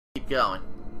Keep going.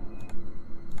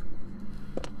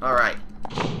 Alright.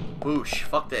 Boosh.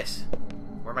 Fuck this.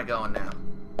 Where am I going now?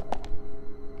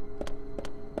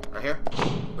 Right here?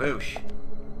 Boosh.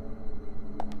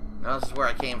 No, this is where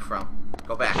I came from.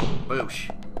 Go back. Boosh.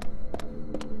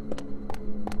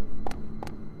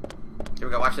 Here we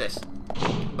go. Watch this.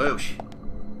 Boosh.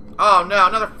 Oh no,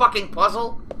 another fucking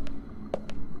puzzle?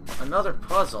 Another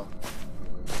puzzle.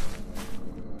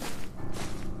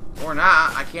 Or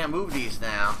not. I can't move these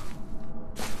now.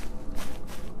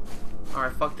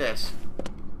 Alright, fuck this.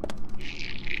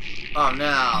 Oh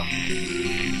no.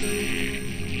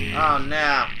 Oh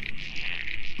no.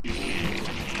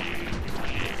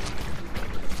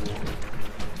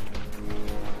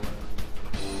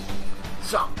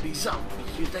 Zombie, zombie,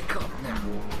 here they come now.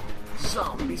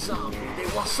 Zombie, zombie, they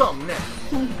want some now.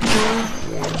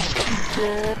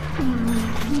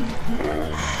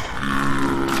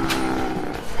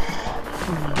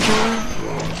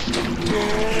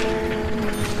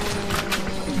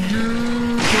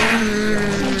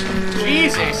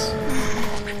 Jesus!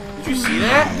 Did you see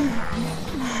that?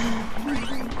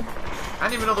 I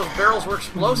didn't even know those barrels were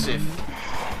explosive.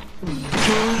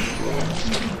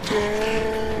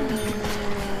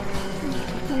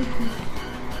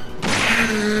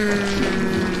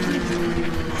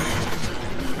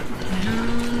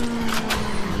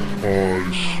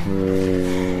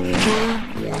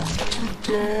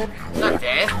 Not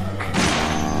dead.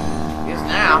 He is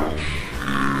now.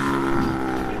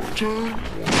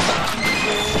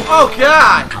 Oh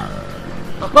God!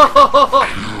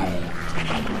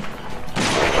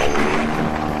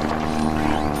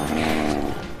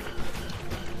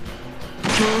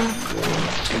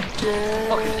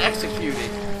 Fucking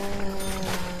executed.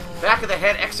 Back of the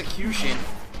head execution.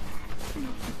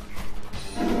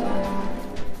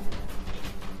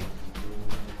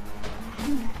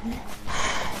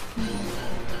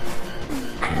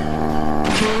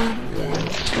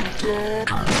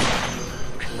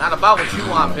 Not about what you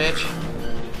want, bitch.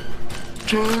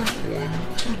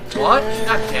 What? She's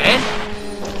not dead?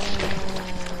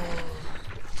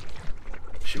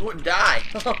 She wouldn't die.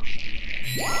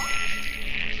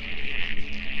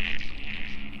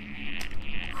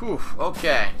 Whew,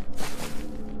 okay.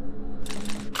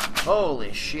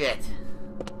 Holy shit.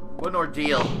 What an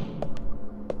ordeal.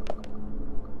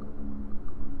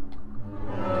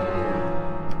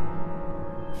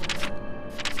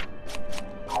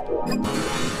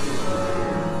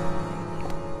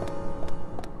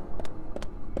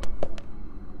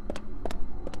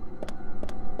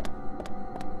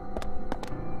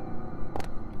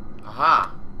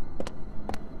 Aha.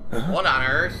 What on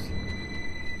earth?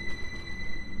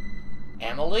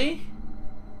 Emily?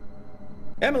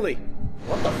 Emily!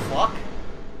 What the fuck?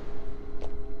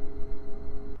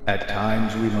 At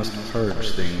times we must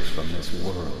purge things from this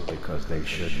world because they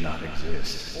should not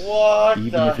exist. What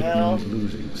even the if it hell? means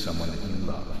losing someone that you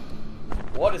love.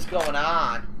 What is going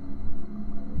on?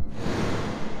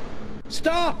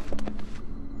 Stop!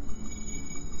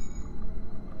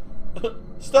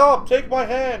 Stop! Take my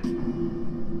hand!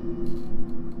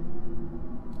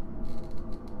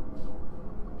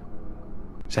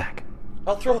 Zach,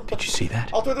 Did you see that?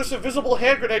 I'll throw this invisible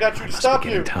hand grenade at you I to must stop be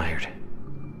getting you! tired.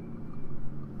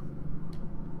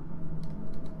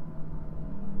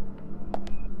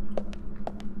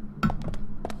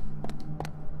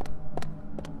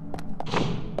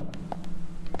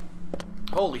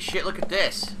 Holy shit, look at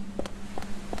this.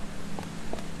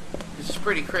 This is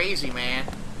pretty crazy, man.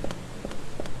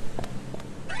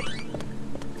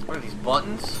 What are these,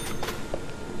 buttons?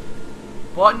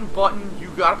 Button, button, you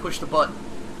gotta push the button.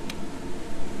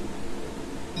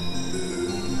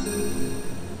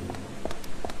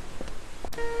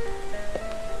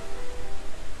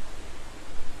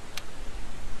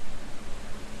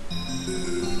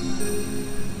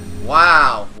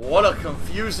 Wow, what a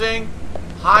confusing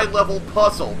high-level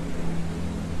puzzle.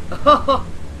 I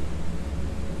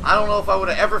don't know if I would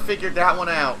have ever figured that one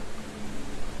out.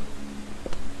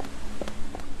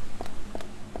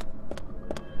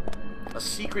 A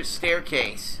secret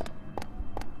staircase.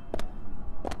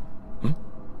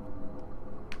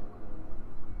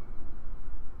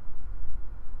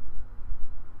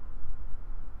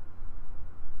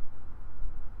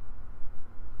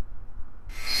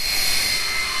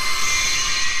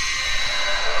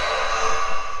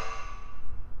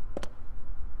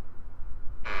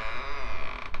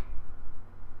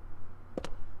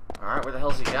 Alright, where the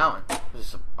hell's he going? Is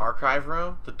this an archive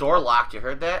room? The door locked, you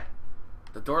heard that?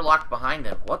 The door locked behind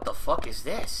him. What the fuck is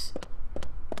this?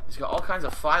 He's got all kinds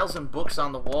of files and books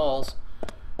on the walls.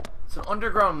 It's an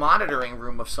underground monitoring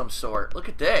room of some sort. Look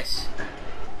at this.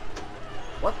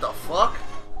 What the fuck?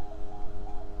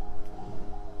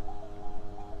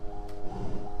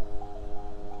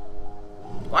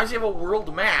 Why does he have a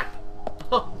world map?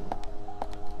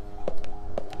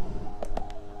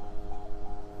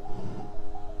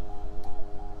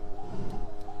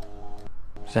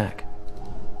 Zach,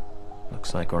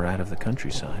 looks like we're out of the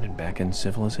countryside and back in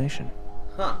civilization.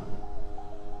 Huh.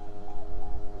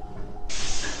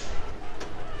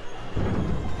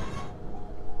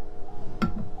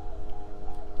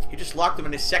 You just locked him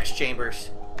in his sex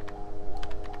chambers.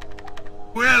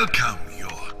 Welcome,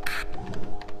 York.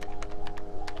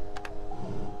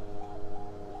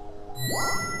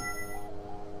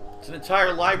 It's an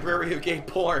entire library of gay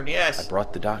porn, I yes.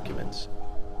 brought the documents.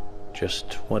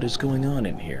 Just what is going on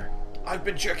in here? I've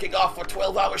been jerking off for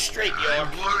 12 hours straight, York.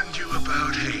 I warned you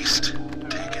about haste.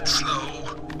 Take it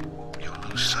slow. You'll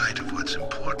lose sight of what's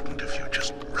important if you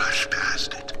just rush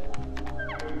past it.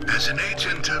 As an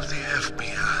agent of the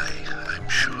FBI, I'm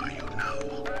sure you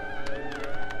know.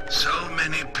 So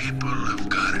many people have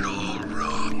got it all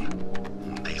wrong.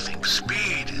 They think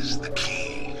speed is the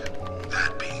key.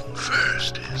 That being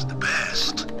first is the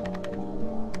best.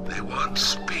 They want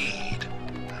speed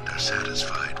and are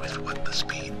satisfied with what the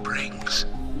speed brings.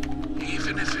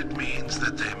 Even if it means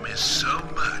that they miss so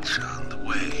much on the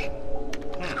way.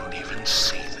 They don't even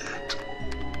see that.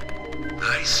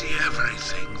 I see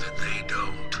everything that they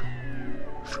don't.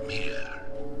 From here,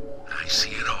 I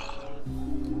see it all.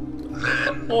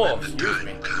 Then, when the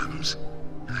time comes,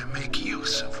 I make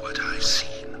use of what I've seen.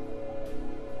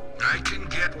 I can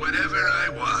get whatever I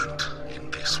want in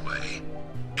this way.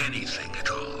 Anything at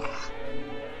all.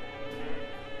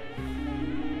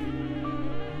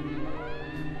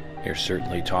 You're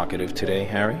certainly talkative today,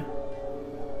 Harry.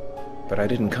 But I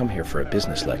didn't come here for a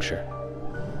business lecture.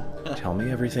 Tell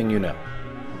me everything you know.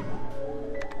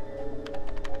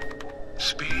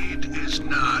 Speed is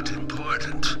not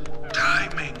important.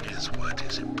 Timing is what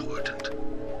is important.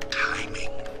 Timing.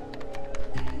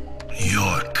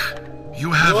 York,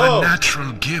 you have a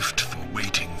natural gift for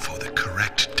waiting for the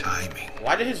correct timing.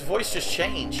 Why did his voice just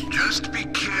change? Just be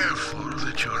careful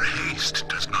that your haste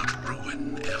does not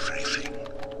ruin everything.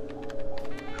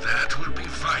 That will be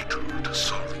vital to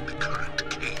solving the current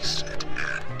case at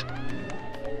hand.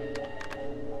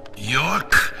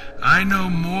 York, I know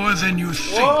more than you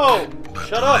think, but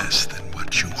Shut up. less than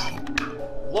what you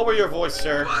hope. Lower your voice,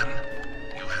 sir. 1,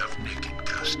 you have Nick in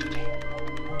custody.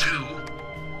 2,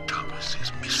 Thomas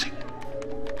is missing.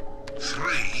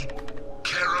 3,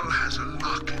 Carol has a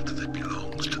locket that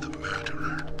belongs to the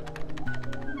murderer.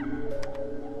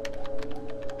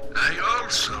 I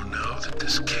also know that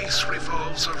this case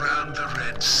revolves around the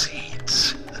red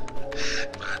seeds.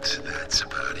 But that's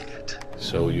about it.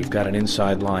 So you've got an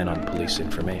inside line on police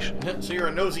information. So you're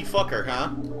a nosy fucker, huh?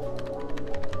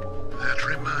 That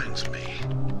reminds me.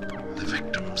 The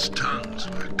victims' tongues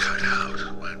were cut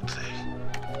out, weren't they?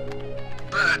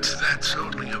 But that's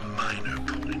only a minor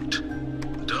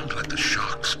point. Don't let the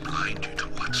shocks blind you to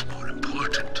what's more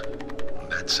important.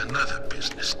 That's another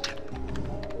business tip.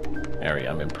 Harry,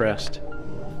 I'm impressed.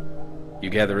 You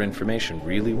gather information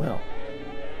really well.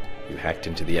 You hacked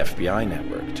into the FBI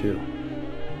network, too.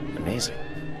 Amazing.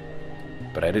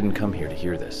 But I didn't come here to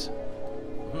hear this.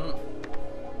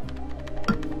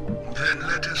 Then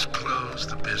let us close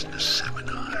the business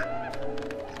seminar.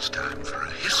 It's time for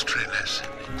a history lesson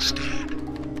instead.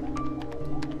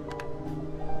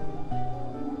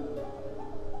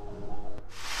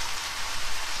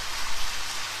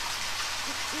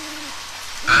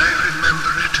 I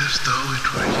remember it as though it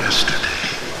were yesterday.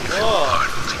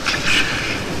 Pardon the cliche.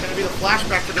 It's gonna be the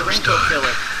flashback to the It was raincoat dark,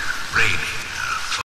 killer. raining,